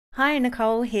Hi,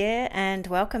 Nicole here, and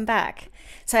welcome back.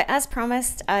 So, as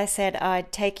promised, I said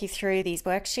I'd take you through these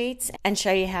worksheets and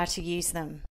show you how to use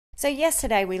them. So,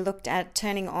 yesterday we looked at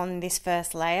turning on this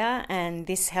first layer, and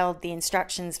this held the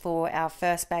instructions for our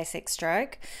first basic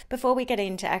stroke. Before we get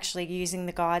into actually using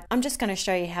the guide, I'm just going to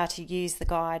show you how to use the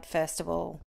guide first of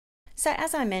all. So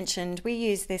as I mentioned, we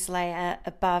use this layer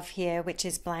above here, which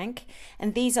is blank,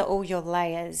 and these are all your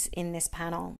layers in this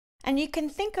panel. And you can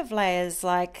think of layers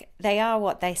like they are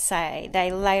what they say,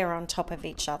 they layer on top of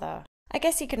each other. I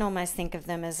guess you can almost think of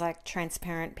them as like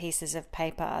transparent pieces of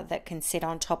paper that can sit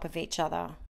on top of each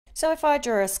other. So if I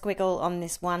draw a squiggle on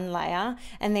this one layer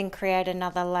and then create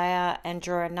another layer and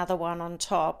draw another one on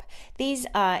top, these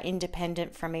are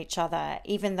independent from each other,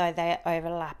 even though they are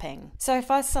overlapping. So if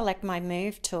I select my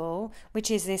Move tool, which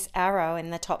is this arrow in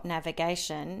the top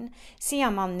navigation, see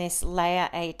I'm on this layer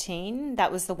 18,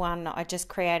 that was the one I just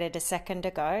created a second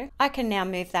ago. I can now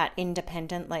move that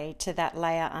independently to that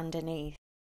layer underneath.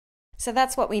 So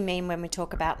that's what we mean when we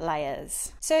talk about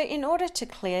layers. So in order to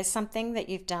clear something that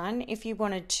you've done, if you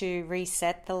wanted to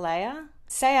reset the layer,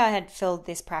 say I had filled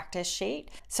this practice sheet,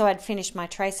 so I'd finished my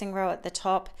tracing row at the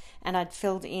top and I'd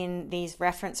filled in these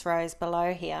reference rows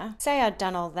below here. Say I'd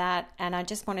done all that and I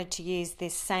just wanted to use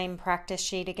this same practice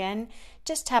sheet again,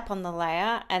 just tap on the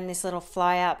layer and this little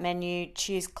fly out menu,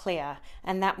 choose clear,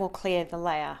 and that will clear the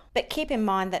layer. But keep in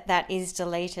mind that that is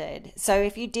deleted. So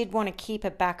if you did want to keep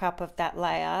a backup of that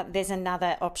layer, there's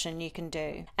another option you can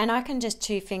do. And I can just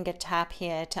two-finger tap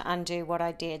here to undo what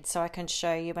I did, so I can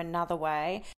show you another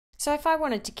way. So if I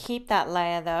wanted to keep that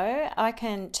layer though, I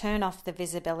can turn off the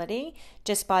visibility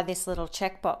just by this little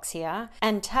checkbox here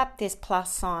and tap this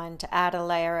plus sign to add a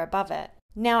layer above it.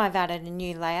 Now I've added a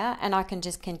new layer and I can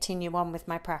just continue on with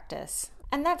my practice.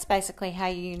 And that's basically how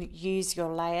you use your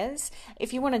layers.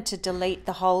 If you wanted to delete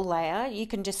the whole layer, you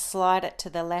can just slide it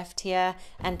to the left here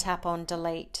and tap on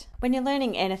delete. When you're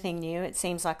learning anything new, it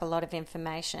seems like a lot of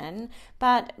information,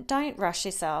 but don't rush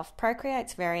yourself.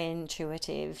 Procreate's very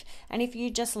intuitive, and if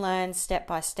you just learn step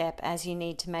by step as you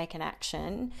need to make an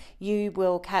action, you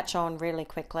will catch on really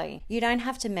quickly. You don't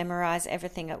have to memorize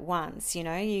everything at once,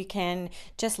 you can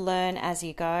just learn as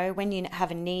you go. When you have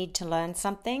a need to learn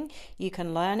something, you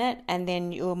can learn it, and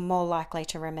then you're more likely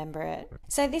to remember it.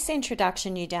 So this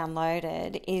introduction you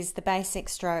downloaded is the basic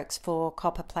strokes for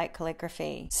Copperplate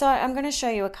calligraphy. So I'm going to show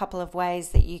you a couple of ways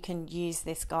that you can use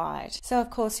this guide. So of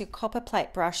course your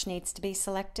Copperplate brush needs to be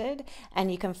selected,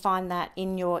 and you can find that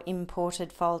in your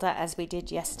imported folder as we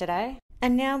did yesterday.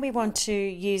 And now we want to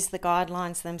use the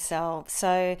guidelines themselves.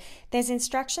 So there's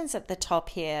instructions at the top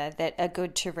here that are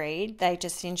good to read. They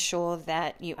just ensure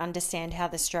that you understand how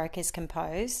the stroke is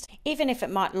composed. Even if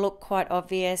it might look quite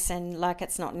obvious and like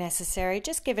it's not necessary,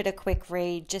 just give it a quick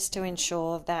read just to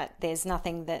ensure that there's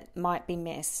nothing that might be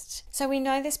missed. So we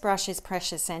know this brush is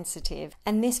pressure sensitive,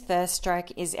 and this first stroke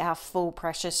is our full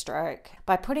pressure stroke.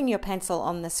 By putting your pencil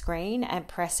on the screen and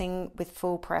pressing with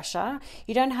full pressure,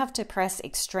 you don't have to press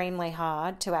extremely hard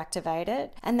to activate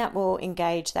it, and that will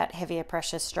engage that heavier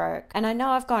pressure stroke. And I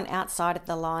know I've gone outside of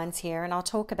the lines here, and I'll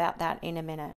talk about that in a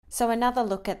minute. So another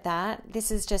look at that,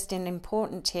 this is just an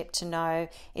important tip to know,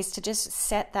 is to just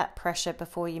set that pressure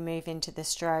before you move into the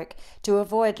stroke to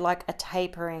avoid like a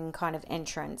tapering kind of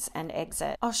entrance and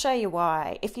exit. I'll show you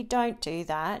why. If you don't do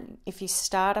that, if you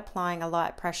start applying a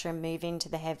light pressure and move into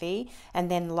the heavy and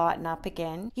then lighten up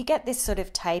again, you get this sort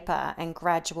of taper and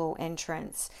gradual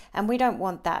entrance, and we don't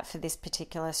want that for this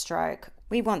particular stroke.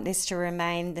 We want this to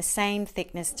remain the same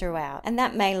thickness throughout. And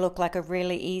that may look like a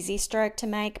really easy stroke to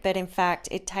make, but in fact,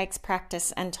 it takes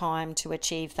practice and time to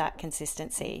achieve that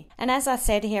consistency. And as I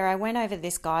said here, I went over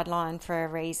this guideline for a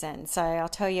reason, so I'll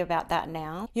tell you about that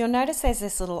now. You'll notice there's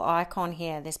this little icon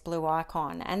here, this blue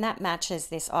icon, and that matches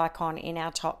this icon in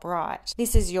our top right.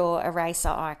 This is your eraser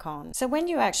icon. So when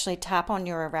you actually tap on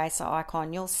your eraser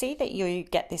icon, you'll see that you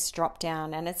get this drop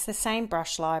down, and it's the same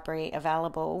brush library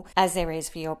available as there is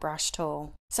for your brush tool.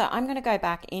 So I'm going to go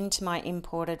back into my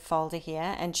imported folder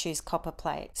here and choose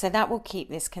Copperplate. So that will keep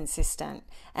this consistent.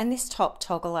 And this top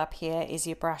toggle up here is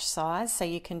your brush size, so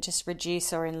you can just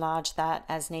reduce or enlarge that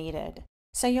as needed.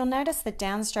 So you'll notice the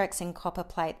downstrokes in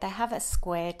Copperplate, they have a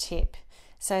square tip.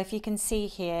 So if you can see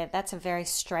here, that's a very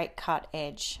straight cut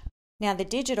edge. Now the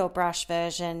digital brush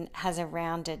version has a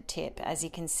rounded tip, as you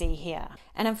can see here,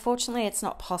 and unfortunately it's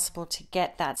not possible to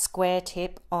get that square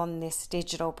tip on this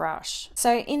digital brush.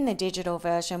 So in the digital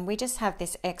version we just have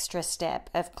this extra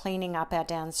step of cleaning up our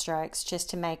downstrokes just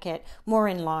to make it more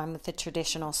in line with the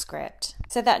traditional script.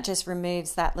 So that just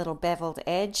removes that little beveled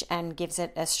edge and gives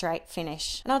it a straight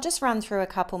finish. And I'll just run through a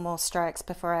couple more strokes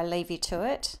before I leave you to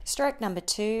it. Stroke number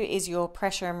 2 is your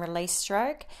pressure and release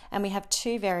stroke, and we have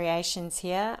two variations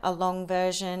here, a long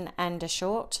version and a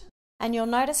short. And you'll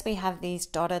notice we have these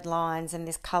dotted lines and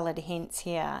this coloured hints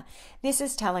here. This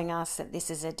is telling us that this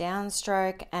is a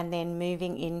downstroke and then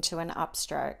moving into an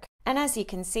upstroke. And as you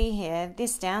can see here,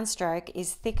 this downstroke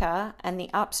is thicker and the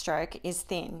upstroke is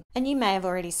thin. And you may have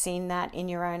already seen that in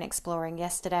your own exploring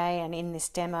yesterday and in this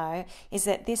demo, is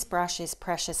that this brush is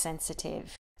pressure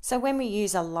sensitive. So when we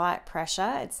use a light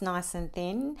pressure, it's nice and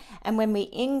thin, and when we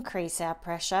increase our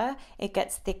pressure, it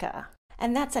gets thicker.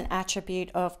 And that's an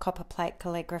attribute of Copperplate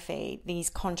calligraphy,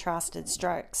 these contrasted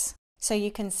strokes. So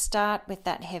you can start with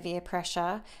that heavier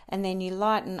pressure and then you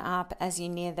lighten up as you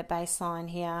near the baseline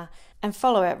here and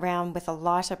follow it round with a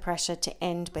lighter pressure to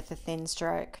end with a thin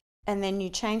stroke. And then you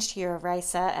change to your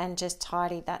eraser and just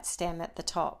tidy that stem at the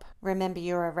top. Remember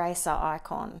your eraser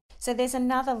icon. So there's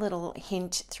another little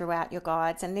hint throughout your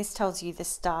guides, and this tells you the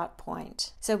start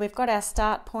point. So we've got our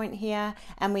start point here,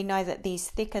 and we know that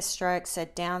these thicker strokes are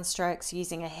downstrokes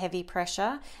using a heavy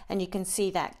pressure, and you can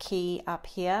see that key up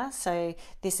here. So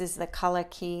this is the color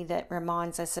key that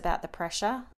reminds us about the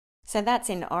pressure. So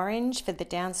that's in orange for the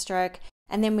downstroke,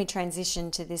 and then we transition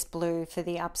to this blue for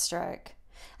the upstroke.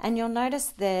 And you'll notice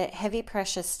the heavy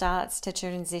pressure starts to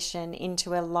transition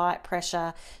into a light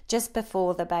pressure just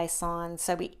before the baseline.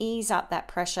 So we ease up that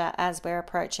pressure as we're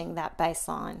approaching that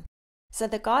baseline. So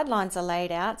the guidelines are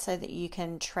laid out so that you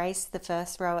can trace the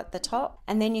first row at the top,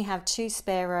 and then you have 2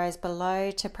 spare rows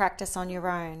below to practice on your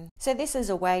own. So this is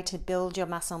a way to build your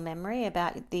muscle memory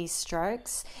about these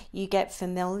strokes. You get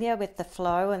familiar with the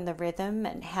flow and the rhythm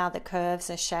and how the curves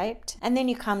are shaped, and then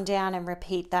you come down and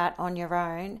repeat that on your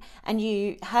own, and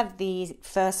you have the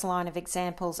first line of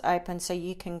examples open so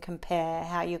you can compare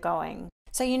how you're going.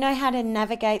 So you know how to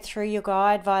navigate through your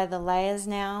guide via the layers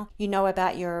now. You know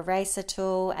about your eraser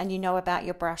tool and you know about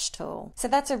your brush tool. So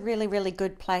that's a really, really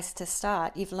good place to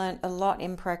start. You've learned a lot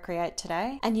in Procreate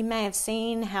today, and you may have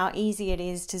seen how easy it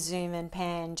is to zoom and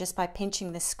pan just by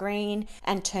pinching the screen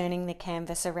and turning the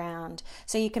canvas around.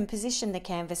 So you can position the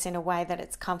canvas in a way that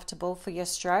it's comfortable for your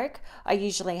stroke. I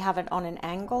usually have it on an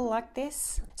angle like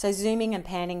this. So zooming and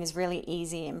panning is really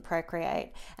easy in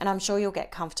Procreate, and I'm sure you'll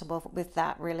get comfortable with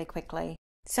that really quickly.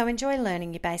 So enjoy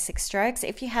learning your basic strokes.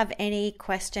 If you have any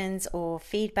questions or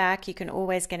feedback, you can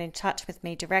always get in touch with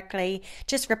me directly.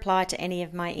 Just reply to any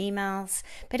of my emails.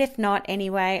 But if not,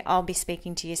 anyway, I'll be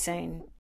speaking to you soon.